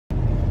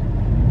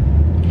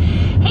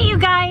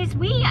guys,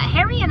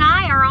 Harry and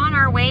I are on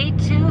our way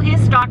to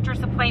his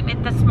doctor's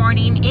appointment this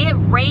morning. It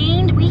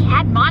rained, we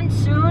had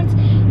monsoons,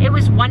 it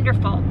was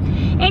wonderful.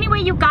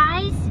 Anyway, you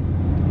guys,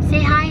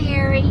 say hi,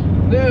 Harry.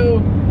 Hello.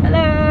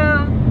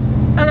 Hello.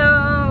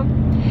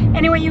 Hello.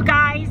 Anyway, you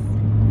guys,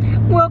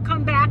 we'll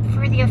come back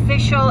for the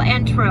official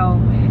intro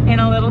in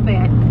a little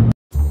bit.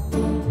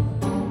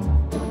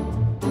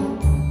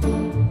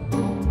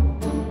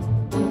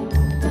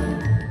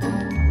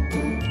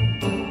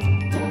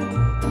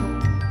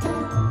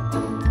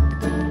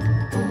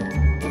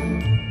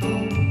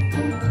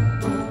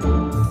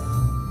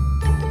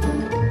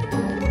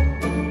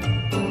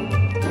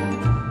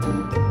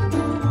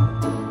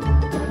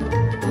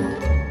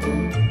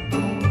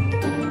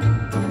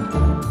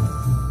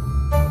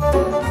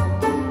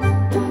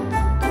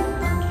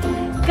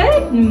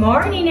 Good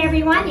morning,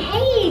 everyone.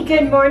 Hey,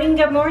 good morning,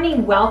 good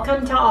morning.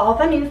 Welcome to all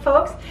the new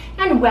folks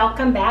and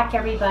welcome back,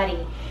 everybody.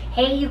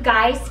 Hey, you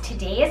guys,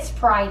 today is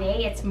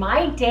Friday. It's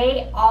my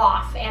day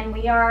off and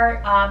we've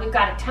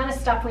got a ton of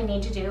stuff we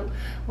need to do.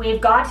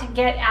 We've got to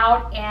get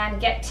out and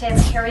get to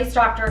Harry's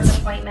doctor's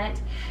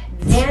appointment.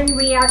 Then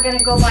we are going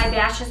to go buy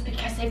Bash's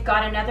because they've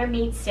got another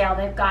meat sale.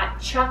 They've got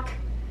chuck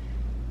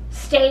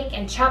steak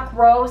and chuck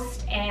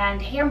roast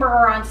and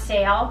hamburger on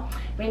sale.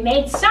 We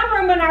made some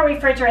room in our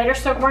refrigerator,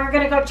 so we're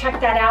gonna go check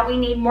that out. We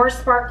need more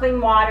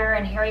sparkling water,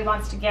 and Harry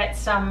wants to get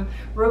some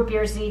root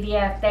beer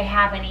Zevia if they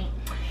have any.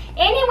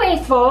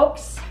 Anyway,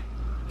 folks,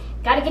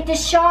 gotta get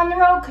this show on the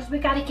road because we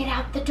gotta get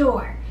out the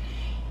door.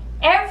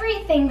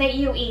 Everything that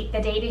you eat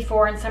the day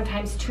before and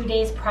sometimes 2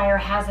 days prior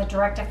has a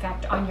direct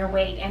effect on your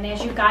weight. And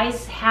as you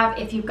guys have,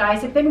 if you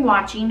guys have been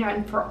watching,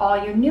 and for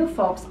all you new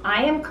folks,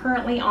 I am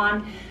currently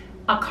on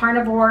a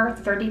carnivore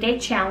 30-day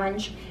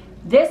challenge.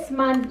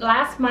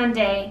 Last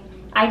Monday,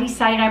 I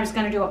decided I was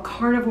going to do a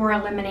carnivore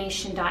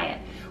elimination diet,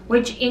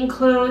 which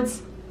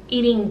includes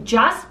eating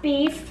just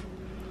beef,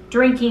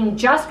 drinking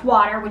just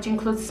water, which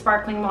includes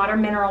sparkling water,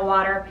 mineral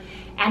water,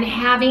 and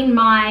having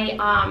my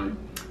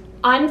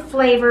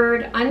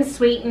unflavored,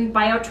 unsweetened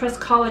BioTrust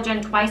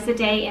collagen twice a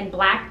day in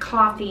black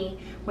coffee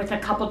with a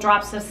couple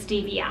drops of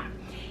stevia.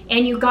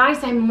 And you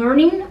guys, I'm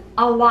learning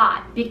a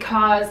lot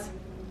because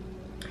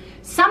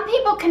some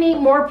people can eat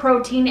more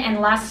protein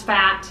and less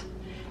fat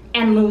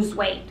and lose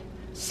weight.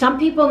 Some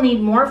people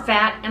need more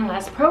fat and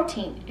less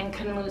protein and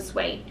can lose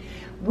weight.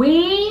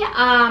 We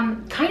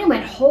kind of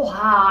went whole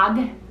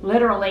hog,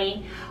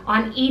 literally,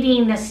 on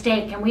eating the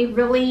steak, and we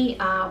really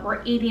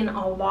were eating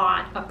a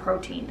lot of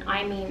protein.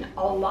 I mean,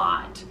 a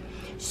lot.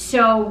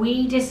 So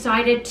we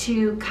decided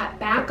to cut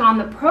back on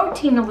the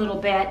protein a little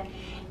bit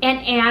and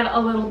add a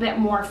little bit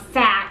more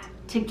fat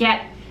to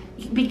get,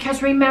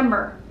 because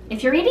remember,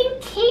 if you're eating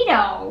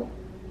keto,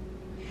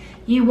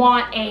 you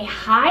want a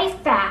high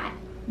fat,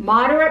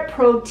 moderate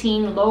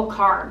protein, low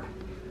carb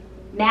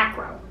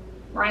macro,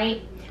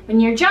 right? When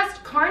you're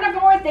just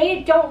carnivore,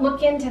 they don't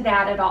look into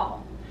that at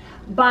all.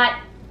 But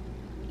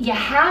you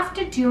have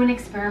to do an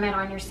experiment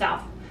on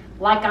yourself,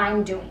 like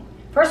I'm doing.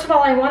 First of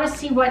all, I want to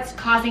see what's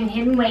causing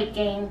hidden weight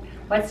gain,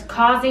 what's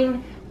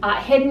causing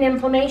hidden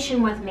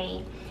inflammation with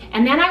me.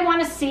 And then I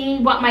want to see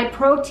what my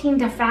protein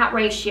to fat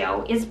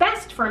ratio is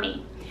best for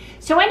me.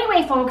 So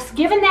anyway, folks,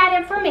 given that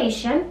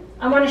information,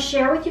 I want to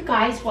share with you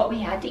guys what we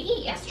had to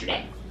eat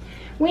yesterday.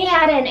 We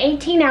had an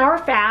 18-hour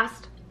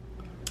fast,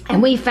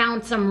 and we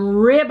found some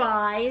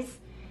ribeyes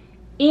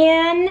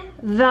in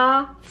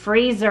the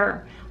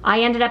freezer.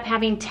 I ended up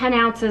having 10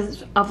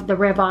 ounces of the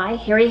ribeye.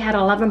 Harry had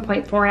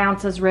 11.4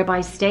 ounces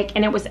ribeye steak,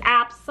 and it was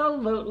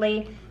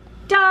absolutely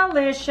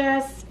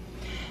delicious.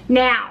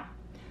 Now,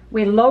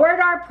 we lowered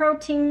our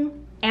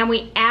protein, and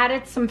we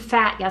added some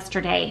fat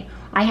yesterday.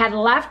 I had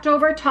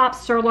leftover top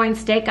sirloin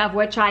steak, of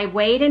which I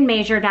weighed and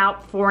measured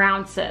out 4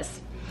 ounces.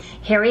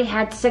 Harry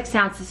had 6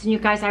 ounces, and you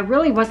guys, I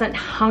really wasn't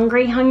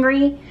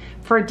hungry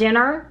for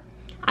dinner.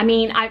 I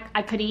mean,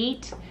 I could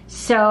eat.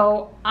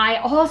 So I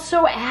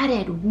also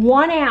added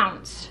 1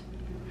 ounce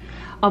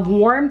of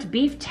warmed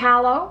beef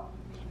tallow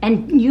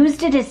and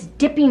used it as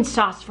dipping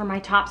sauce for my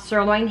top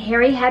sirloin.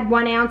 Harry had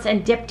 1 ounce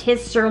and dipped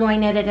his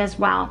sirloin in it as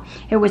well.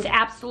 It was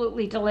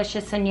absolutely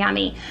delicious and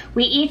yummy.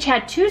 We each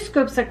had 2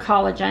 scoops of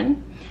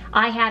collagen.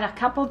 I had a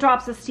couple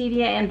drops of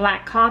stevia in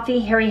black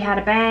coffee. Harry had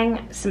a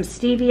bang, some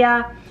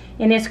stevia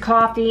in his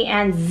coffee,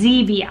 and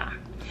Zevia.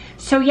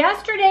 So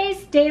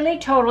yesterday's daily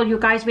total, you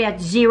guys, we had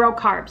 0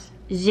 carbs,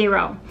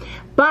 0.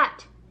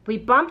 But we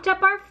bumped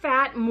up our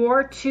fat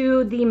more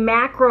to the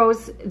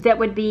macros that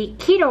would be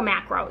keto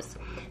macros.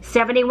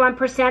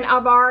 71%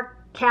 of our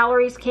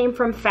calories came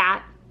from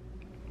fat,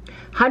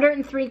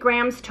 103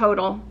 grams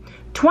total.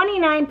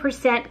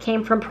 29%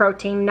 came from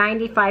protein,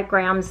 95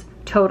 grams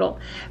total.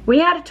 We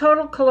had a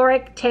total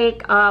caloric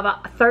take of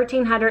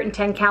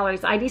 1,310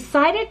 calories. I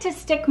decided to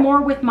stick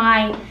more with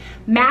my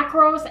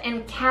macros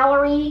and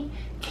calorie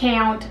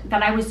count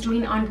that I was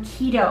doing on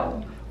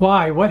keto.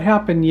 Why? What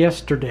happened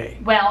yesterday?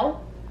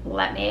 Well,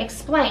 let me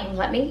explain.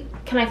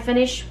 Can I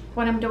finish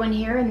what I'm doing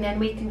here and then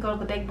we can go to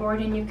the big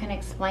board and you can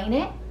explain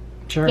it?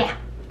 Sure. Yeah,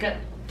 good.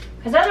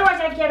 Because otherwise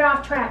I get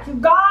off track. You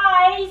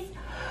guys,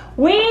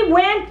 We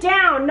went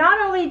down.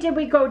 Not only did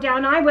we go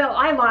down, I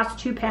lost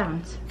 2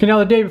 pounds. Okay, now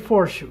the day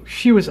before,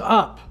 she was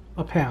up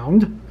a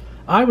pound.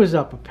 I was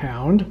up a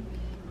pound.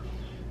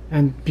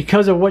 And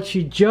because of what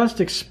she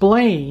just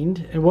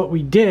explained and what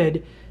we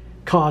did,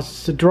 caused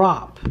us to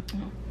drop.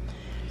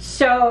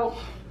 So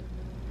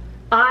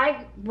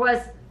I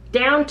was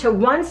down to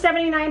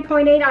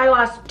 179.8. I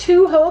lost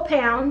 2 whole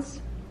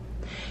pounds.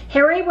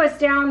 Harry was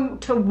down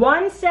to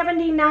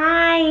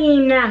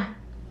 179.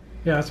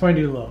 Yeah, that's my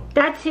new low.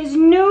 That's his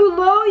new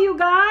low, you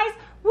guys.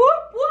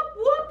 Whoop, whoop,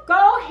 whoop.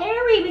 Go,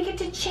 Harry. We get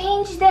to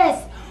change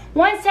this.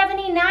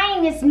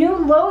 179 is new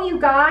low, you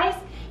guys.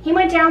 He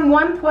went down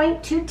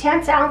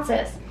 1.2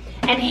 ounces.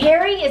 And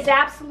Harry is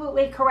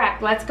absolutely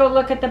correct. Let's go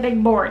look at the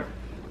big board.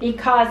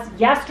 Because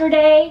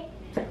yesterday,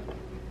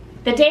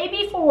 the day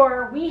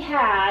before, we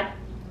had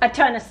a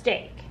ton of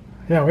steak.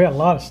 Yeah, we had a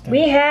lot of steak.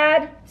 We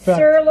had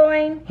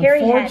sirloin.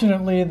 Harry had.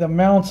 Unfortunately, the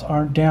mounts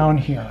aren't down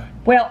here.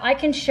 Well, I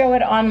can show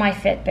it on my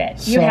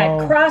Fitbit. You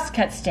had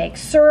cross-cut steak,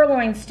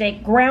 sirloin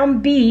steak,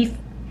 ground beef,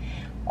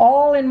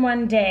 all in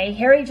one day.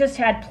 Harry just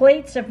had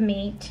plates of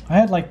meat. I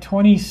had like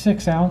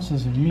 26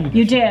 ounces of meat.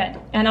 You did.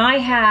 And I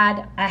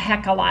had a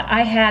heck of a lot.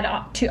 I had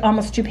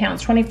almost 2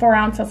 pounds, 24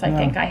 ounces I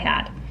think I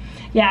had.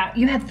 Yeah,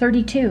 you had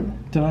 32.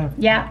 Did I?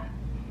 Yeah.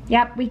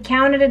 Yep, we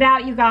counted it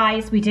out, you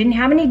guys. We didn't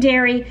have any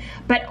dairy,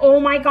 but oh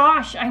my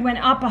gosh, I went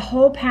up a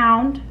whole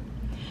pound,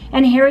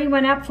 and Harry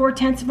went up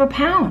 0.4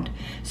 pounds.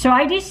 So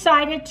I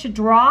decided to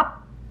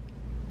drop.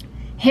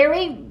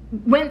 Harry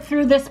went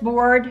through this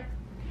board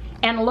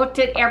and looked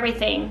at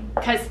everything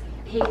because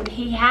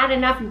he had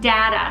enough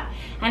data,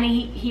 and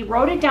he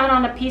wrote it down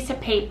on a piece of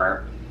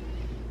paper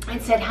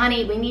and said,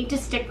 honey, we need to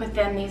stick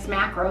within these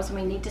macros, and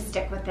we need to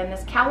stick within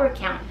this calorie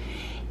count.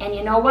 And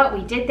you know what?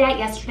 We did that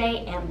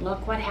yesterday, and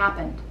look what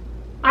happened.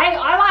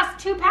 I lost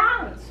 2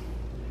 pounds.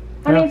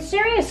 I mean,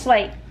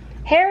 seriously.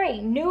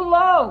 Harry, new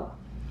low,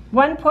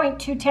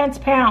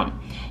 1.2 pounds.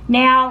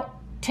 Now,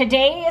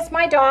 today is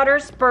my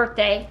daughter's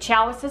birthday.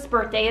 Chalice's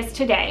birthday is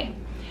today.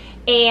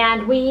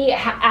 And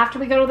after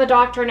we go to the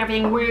doctor and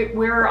everything,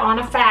 we're on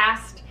a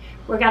fast.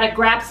 We're got to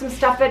grab some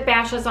stuff at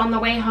Bash's on the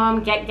way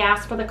home, get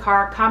gas for the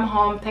car, come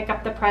home, pick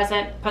up the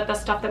present, put the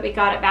stuff that we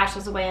got at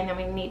Bash's away, and then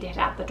we need to head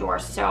out the door.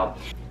 So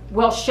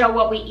we'll show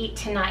what we eat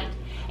tonight.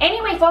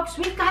 Anyway, folks,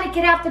 we've got to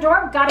get out the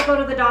door. We've got to go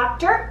to the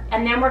doctor,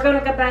 and then we're going to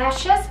go to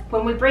Bash's.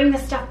 When we bring the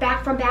stuff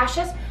back from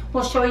Bash's,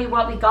 we'll show you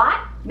what we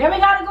got. Then we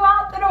got to go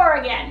out the door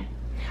again.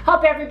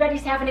 Hope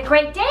everybody's having a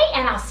great day,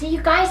 and I'll see you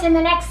guys in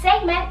the next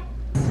segment.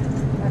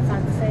 That's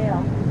on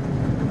sale.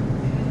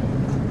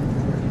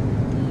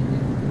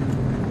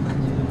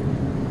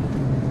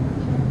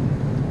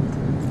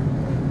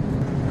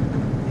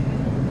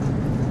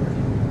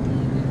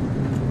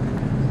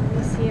 Let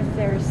me see if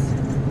there's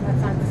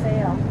what's on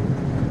sale.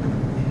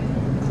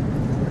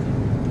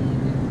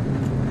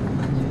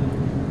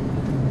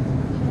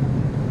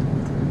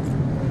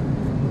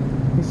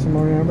 Some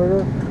more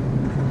hamburger?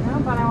 No,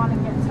 but I want to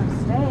get some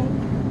steak.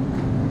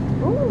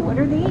 Ooh, what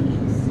are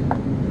these?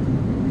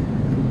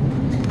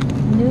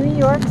 New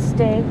York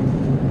steak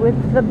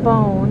with the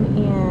bone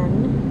in.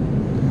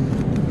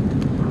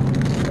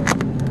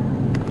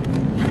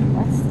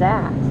 What's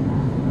that?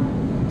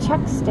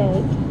 Chuck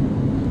steak.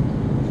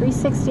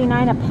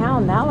 $3.69 a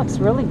pound. That looks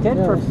really good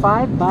for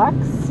 $5.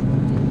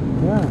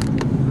 Yeah.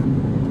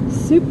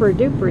 Super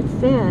duper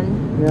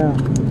thin. Yeah.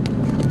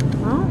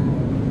 Huh?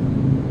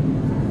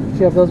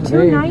 Have those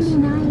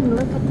 $2.99.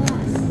 Look at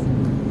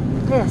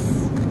this.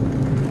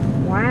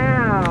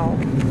 Wow.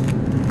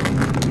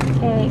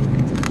 Okay,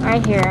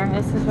 right here.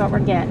 This is what we're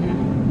getting.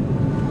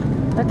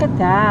 Look at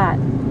that.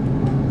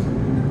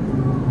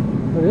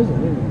 What is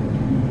it?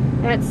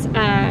 That's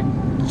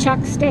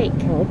chuck steak.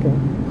 Oh, okay.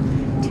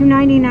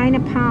 $2.99 a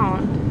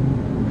pound.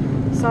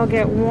 So I'll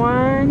get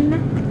one.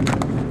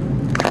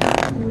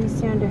 Let me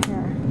see under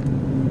here.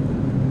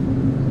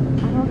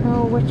 I don't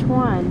know which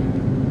one.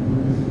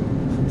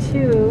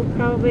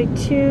 Probably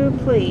two,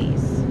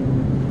 please.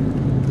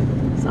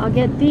 So I'll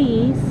get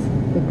these.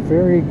 Look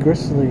very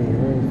gristly,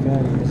 very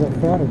fatty. Is that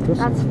fat or gristly?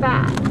 That's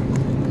fat.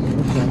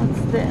 Okay.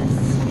 What's this?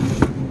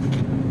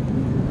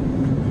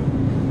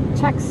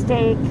 Chuck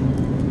steak.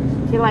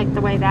 Do you like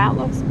the way that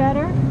looks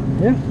better?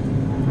 Yeah.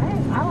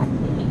 I like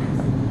these.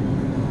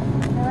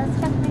 Okay, let's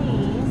get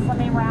these. Let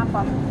me wrap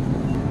them.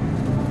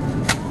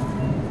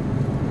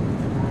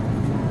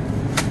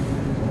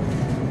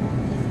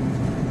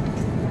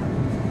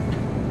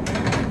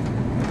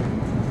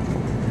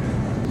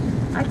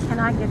 I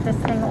cannot get this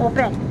thing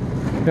open.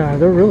 Yeah,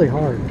 they're really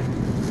hard.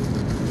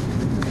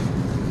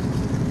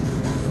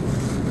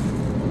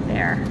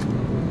 There.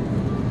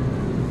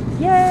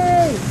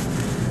 Yay!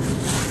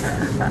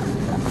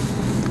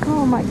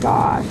 Oh my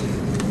gosh.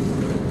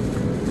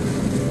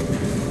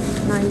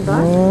 $9.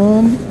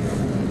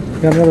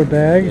 Got another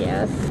bag?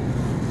 Yes.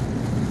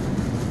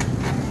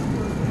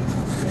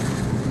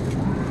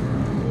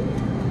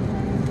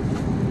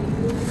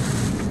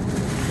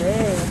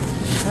 Okay.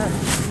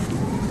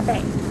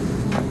 Okay.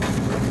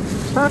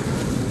 Chuck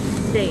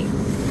steak.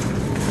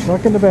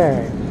 Chuck in the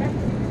bag.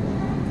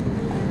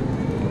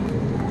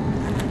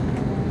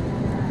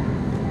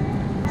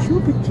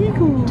 Topo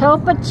Chico.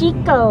 Topo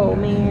Chico,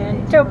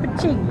 man. Topo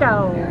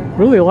Chico.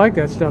 Really like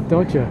that stuff,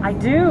 don't you? I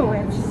do.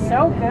 It's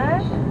so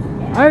good.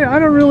 I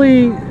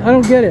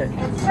don't get it.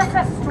 It's just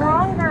a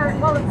stronger,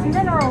 well, it's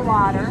mineral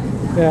water.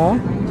 Yeah.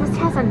 It just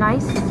has a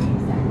nice,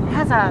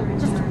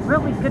 just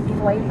really good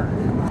flavor.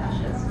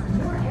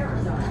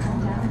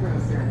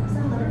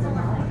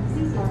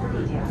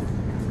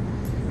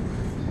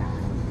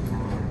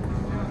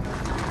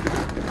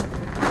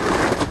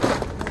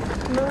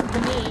 Move the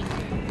meat.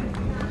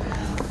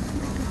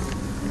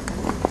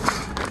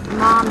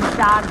 Mom's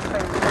dog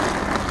food.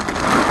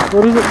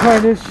 What is it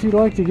kind of she'd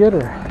like to get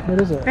her? What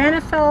is it?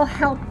 Benefil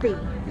Healthy.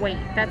 Wait,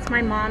 that's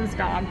my mom's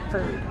dog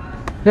food.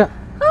 Yeah.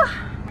 We're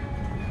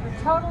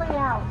totally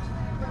out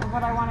of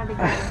what I wanted to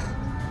get.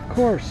 Of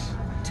course.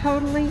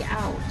 Totally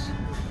out.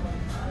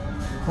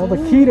 All the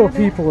keto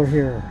people are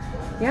here.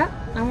 Yep,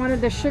 I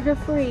wanted the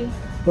sugar-free.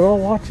 They're all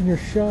watching your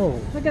show.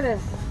 Look at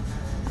this.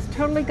 It's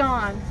totally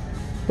gone.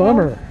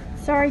 Bummer. Oh,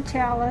 sorry,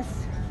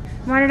 Chalice.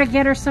 I wanted to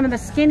get her some of the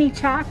skinny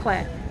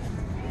chocolate.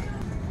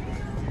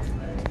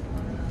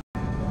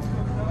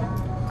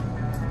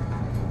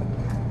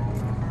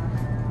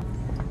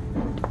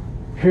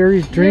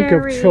 Harry's drink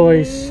of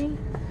choice.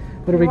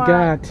 What do we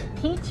got?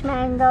 Peach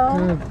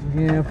mango.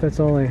 Yeah, if that's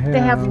all they have. They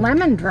have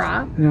lemon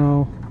drop.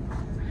 No.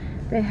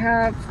 They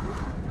have...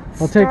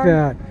 I'll take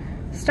that.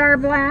 Star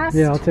Blast.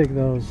 Yeah, I'll take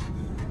those.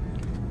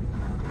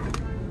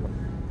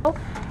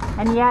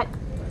 And yet,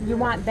 you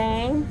want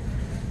Bang?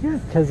 Yeah,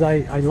 because I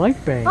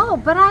like Bang. Oh,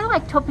 but I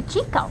like Topo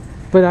Chico.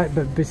 But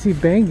see,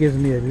 Bang gives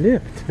me a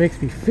lift. Makes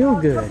me feel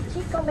good. Topo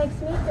Chico makes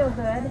me feel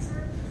good.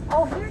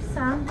 Oh, here's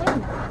some. Wait a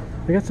minute.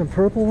 They got some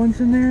purple ones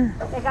in there?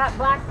 They got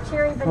black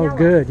cherry vanilla. Oh,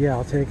 good. Yeah,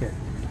 I'll take it.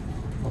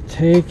 I'll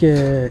take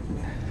it.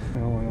 I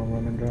don't want a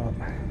lemon drop.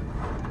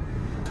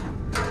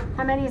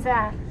 How many is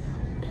that?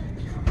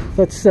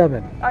 That's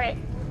 7. Okay,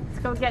 let's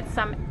go get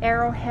some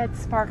Arrowhead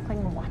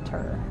sparkling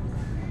water.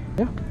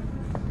 Yeah.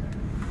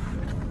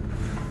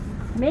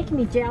 Making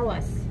me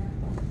jealous.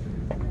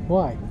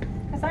 Why?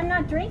 Because I'm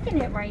not drinking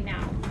it right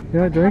now.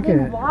 You're not drinking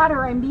it?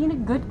 Water. I'm being a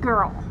good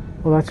girl.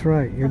 Well, that's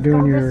right. You're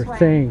doing your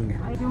thing.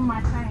 I do my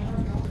thing.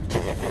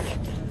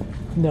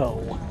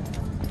 No.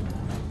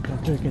 I'm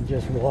drinking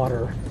just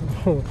water.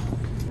 Did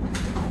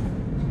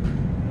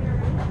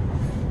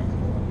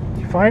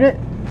you find it?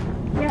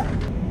 Yep.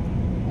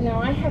 No,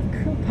 I have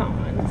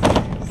coupons.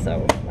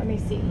 So, let me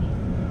see.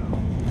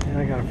 Yeah,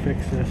 I gotta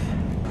fix this.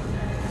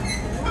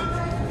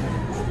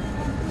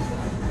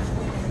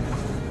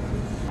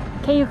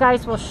 Okay, you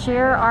guys, we'll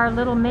share our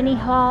little mini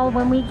haul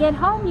when we get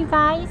home, you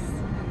guys.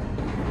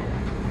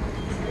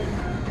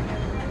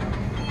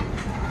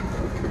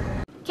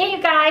 Okay,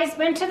 you guys,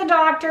 went to the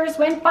doctor's,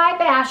 went by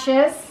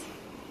Bash's',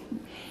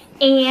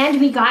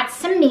 and we got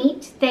some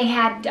meat. They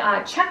had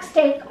chuck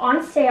steak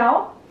on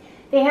sale.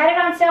 They had it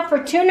on sale for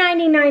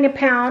 $2.99 a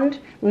pound,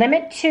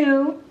 limit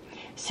 2.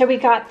 So we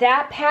got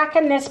that pack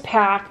and this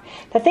pack.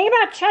 The thing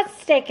about chuck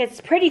steak,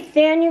 it's pretty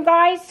thin, you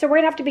guys, so we're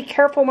gonna have to be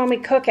careful when we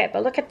cook it.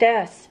 But look at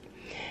this.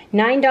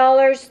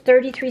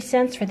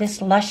 $9.33 for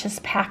this luscious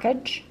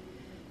package.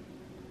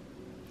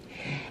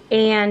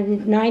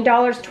 And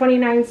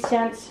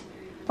 $9.29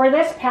 for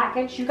this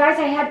package. You guys,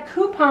 I had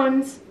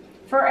coupons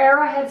for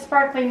Arrowhead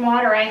sparkling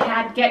water. I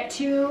had get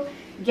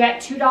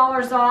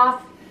 $2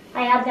 off.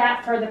 I had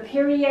that for the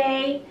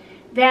Perrier.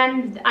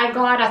 Then I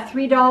got a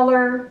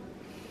 $3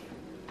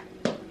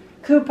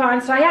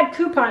 coupon. So I had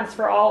coupons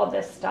for all of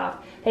this stuff.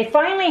 They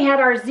finally had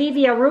our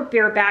Zevia root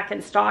beer back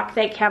in stock,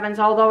 thank heavens,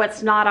 although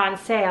it's not on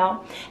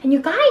sale. And you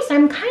guys,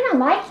 I'm kind of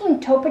liking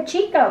Topo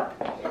Chico.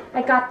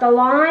 I got the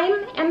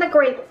lime and the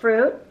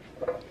grapefruit,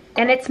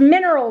 and it's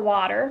mineral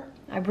water.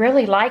 I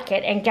really like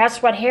it. And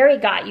guess what Harry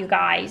got, you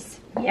guys?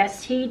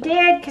 Yes, he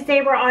did, because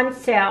they were on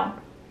sale.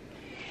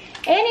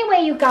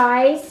 Anyway, you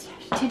guys,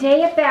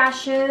 today at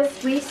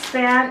Bash's', we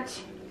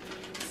spent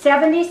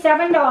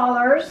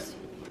 $77.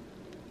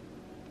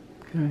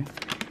 Okay.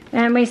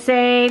 And we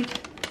saved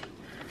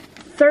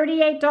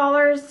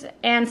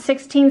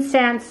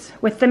 $38.16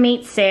 with the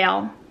meat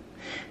sale.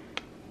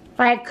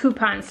 I had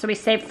coupons, so we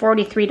saved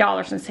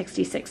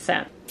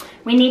 $43.66.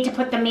 We need to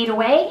put the meat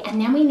away,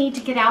 and then we need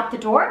to get out the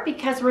door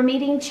because we're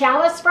meeting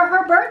Chalice for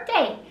her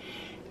birthday.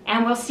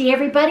 And we'll see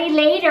everybody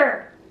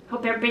later.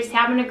 Hope everybody's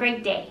having a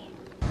great day.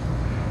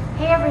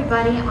 Hey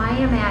everybody, I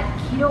am at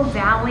Keto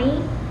Valley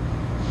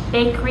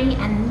Bakery,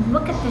 and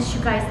look at this,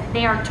 you guys.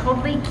 They are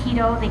totally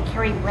keto. They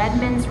carry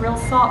Redmond's real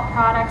salt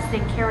products.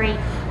 They carry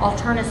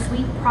Alterna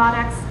Sweet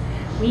products.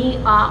 We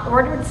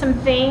ordered some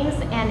things,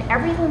 and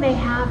everything they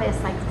have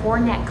is like 4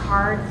 net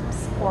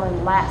carbs or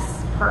less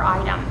per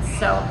item.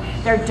 So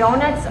their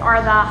donuts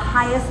are the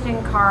highest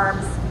in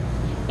carbs,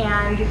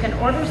 and you can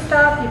order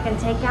stuff, you can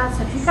take out.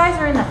 So if you guys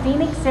are in the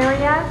Phoenix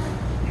area,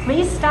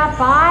 please stop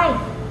by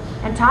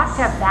and talk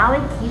to Valley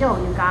Keto,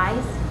 you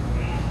guys.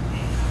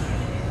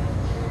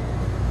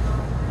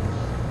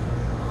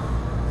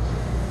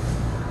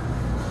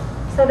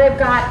 So they've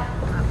got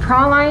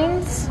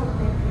pralines,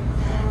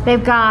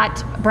 They've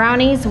got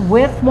brownies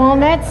with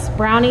walnuts,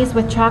 brownies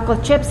with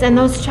chocolate chips, and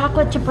those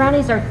chocolate chip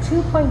brownies are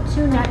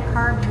 2.2 net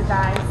carb, you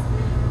guys,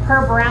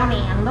 per brownie.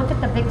 And look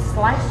at the big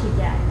slice you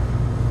get.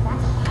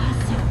 That's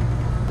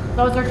awesome.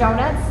 Those are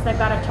donuts. They've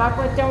got a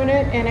chocolate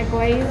donut and a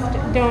glazed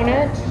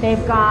donut.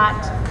 They've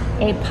got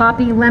a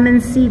poppy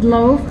lemon seed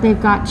loaf.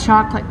 They've got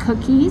chocolate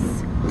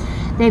cookies.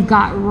 They've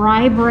got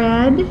rye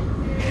bread.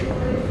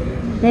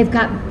 They've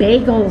got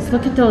bagels.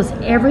 Look at those.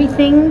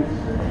 Everything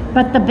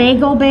but the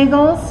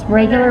bagels,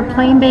 regular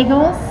plain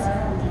bagels.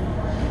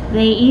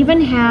 They even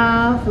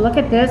have, look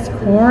at this,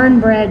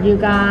 cornbread, you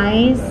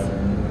guys.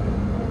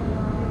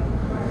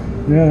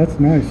 Yeah, that's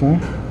nice, huh?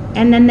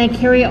 And then they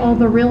carry all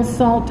the real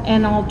salt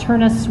and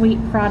Alterna sweet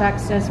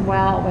products as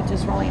well, which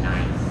is really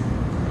nice.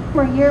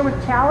 We're here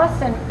with Chalice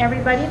and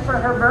everybody for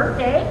her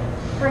birthday.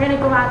 We're gonna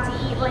go out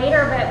to eat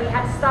later, but we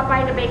had to stop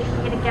by the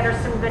bakery to get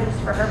her some goodies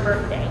for her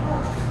birthday.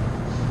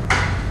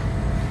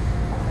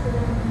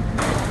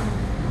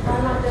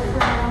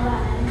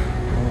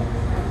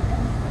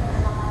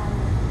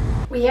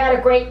 We had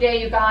a great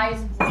day, you guys.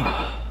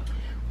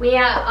 We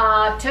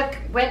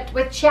went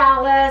with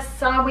Chalice.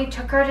 We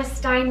took her to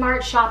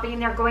Steinmart shopping.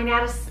 They're going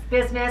out of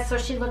business, so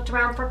she looked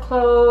around for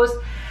clothes.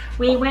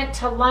 We went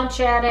to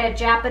lunch at a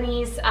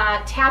Japanese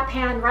tap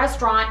pan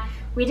restaurant.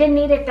 We didn't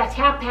eat at the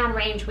tap pan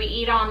range. We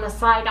eat on the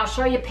side. I'll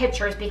show you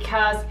pictures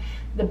because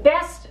the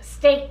best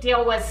steak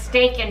deal was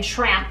steak and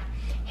shrimp.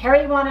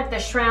 Harry wanted the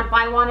shrimp,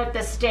 I wanted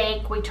the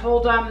steak. We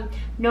told them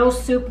no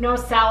soup, no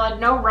salad,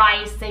 no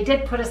rice. They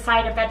did put a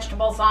side of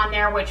vegetables on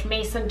there, which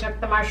Mason took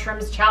the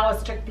mushrooms,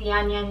 Chalice took the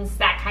onions,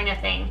 that kind of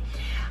thing.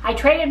 I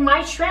traded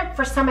my shrimp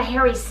for some of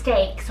Harry's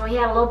steak, so he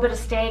had a little bit of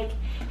steak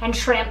and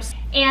shrimps.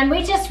 And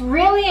we just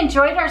really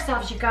enjoyed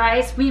ourselves, you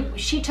guys.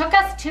 She took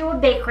us to a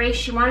bakery.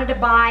 She wanted to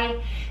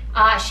buy,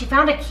 she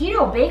found a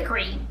keto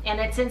bakery, and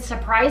it's in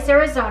Surprise,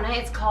 Arizona.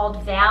 It's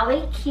called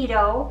Valley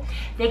Keto.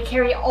 They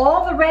carry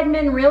all the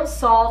Redmond real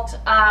salt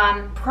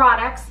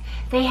products.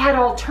 They had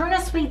Alterna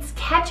Sweets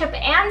ketchup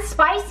and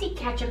spicy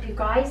ketchup, you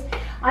guys.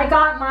 I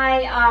got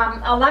my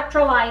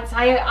electrolytes.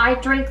 I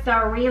drink the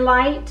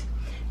Relight.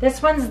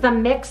 This one's the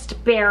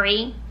mixed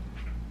berry,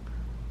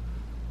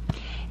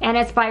 and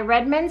it's by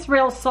Redmond's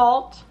real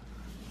salt,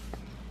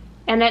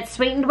 and it's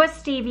sweetened with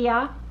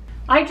stevia.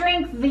 I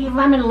drink the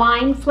lemon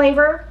lime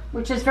flavor,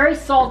 which is very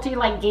salty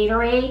like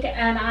Gatorade,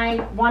 and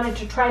I wanted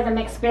to try the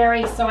mixed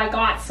berry, so I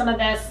got some of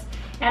this,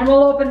 and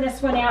we'll open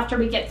this one after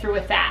we get through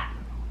with that.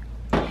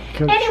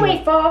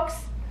 Anyway,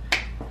 folks,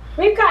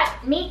 we've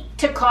got meat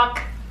to cook,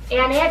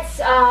 and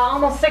it's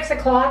almost 6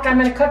 o'clock. I'm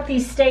gonna cook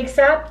these steaks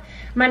up.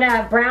 I'm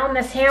gonna brown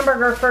this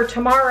hamburger for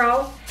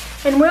tomorrow,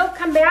 and we'll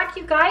come back,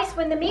 you guys,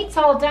 when the meat's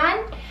all done.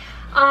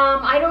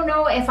 I don't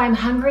know if I'm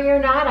hungry or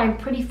not. I'm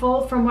pretty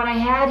full from what I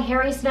had.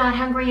 Harry's not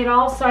hungry at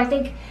all, so I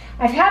think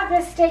I've had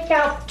this steak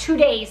out 2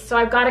 days, so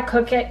I've got to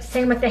cook it.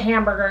 Same with the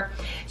hamburger.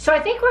 So I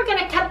think we're going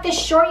to cut this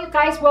short, you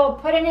guys. We'll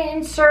put in an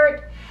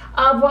insert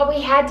of what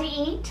we had to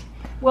eat.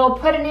 We'll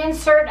put an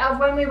insert of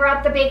when we were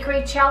at the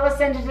bakery.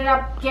 Chalice ended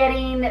up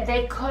getting,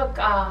 they cook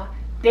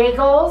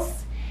bagels.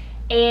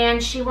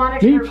 And she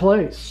wanted Neat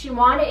place. She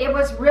wanted, it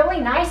was really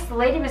nice. The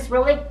lady was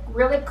really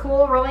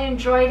cool, really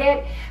enjoyed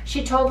it.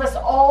 She told us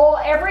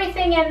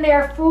everything in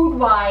there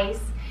food-wise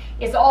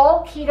is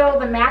all keto.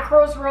 The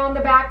macros were on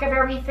the back of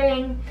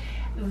everything.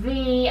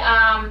 The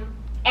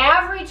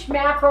average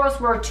macros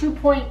were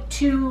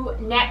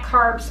 2.2 net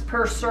carbs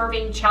per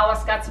serving.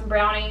 Chalice got some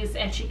brownies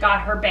and she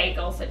got her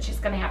bagels that she's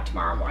gonna have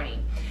tomorrow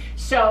morning.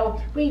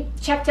 So we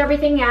checked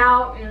everything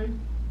out and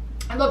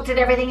I looked at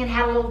everything and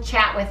had a little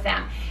chat with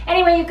them.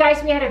 Anyway, you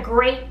guys, we had a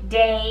great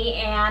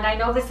day, and I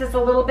know this is a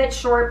little bit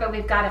short, but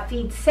we've got to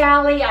feed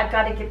Sally. I've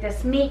got to get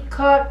this meat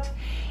cooked,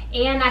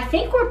 and I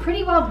think we're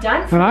pretty well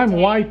done for And I'm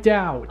today. wiped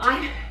out.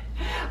 I'm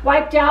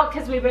wiped out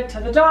because we went to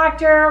the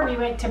doctor, we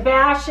went to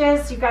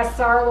Bash's, you guys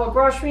saw our little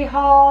grocery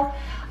haul.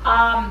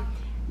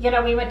 You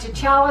know, we went to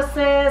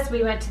Chalice's,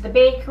 we went to the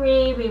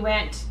bakery, we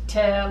went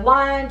to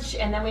lunch,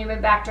 and then we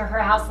went back to her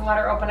house and let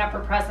her open up her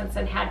presents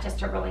and had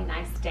just a really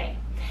nice day.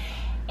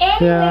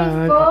 Anyway,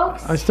 yeah,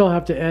 folks. I still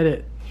have to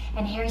edit.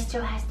 And Harry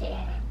still has to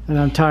edit. And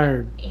I'm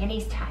tired. And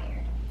he's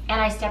tired. And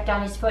I stepped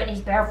on his foot and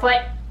he's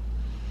barefoot.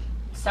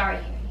 Sorry,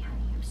 Harry,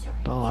 honey. I'm sorry.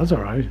 Oh, that's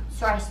all right.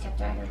 Sorry I stepped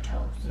on your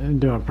toes. I didn't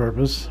do it on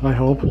purpose, I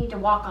hope. I need to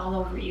walk all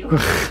over you.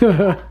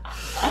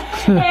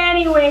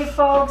 Anyway,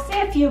 folks,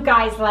 if you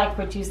guys like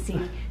what you see,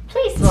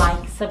 please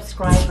like,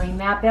 subscribe, ring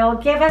that bell,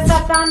 give us a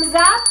thumbs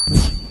up.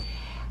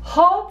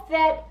 Hope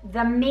that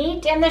the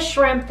meat and the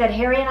shrimp that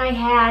Harry and I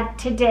had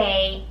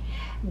today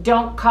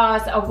don't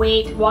cause a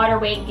water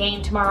weight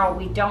gain tomorrow.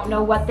 We don't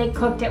know what they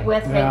cooked it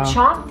with. Yeah. They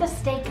chopped the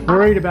steak up.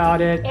 Worried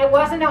about it. It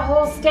wasn't a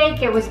whole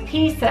steak, it was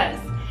pieces.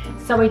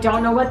 So we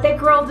don't know what they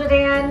grilled it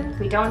in.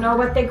 We don't know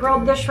what they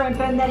grilled the shrimp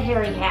in that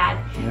Harry had.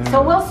 Yeah.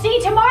 So we'll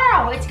see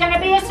tomorrow. It's gonna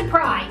be a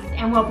surprise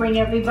and we'll bring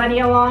everybody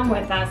along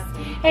with us.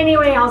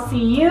 Anyway, I'll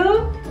see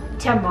you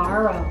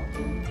tomorrow.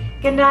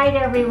 Good night,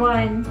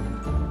 everyone.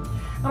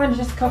 I'm gonna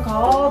just cook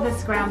all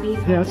this ground beef.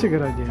 Yeah, that's a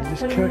good idea.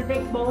 Just put it in the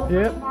big bowl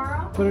for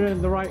tomorrow. Put it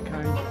in the right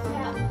kind.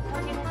 Yeah.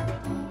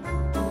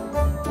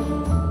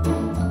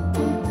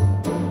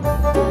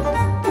 Bye.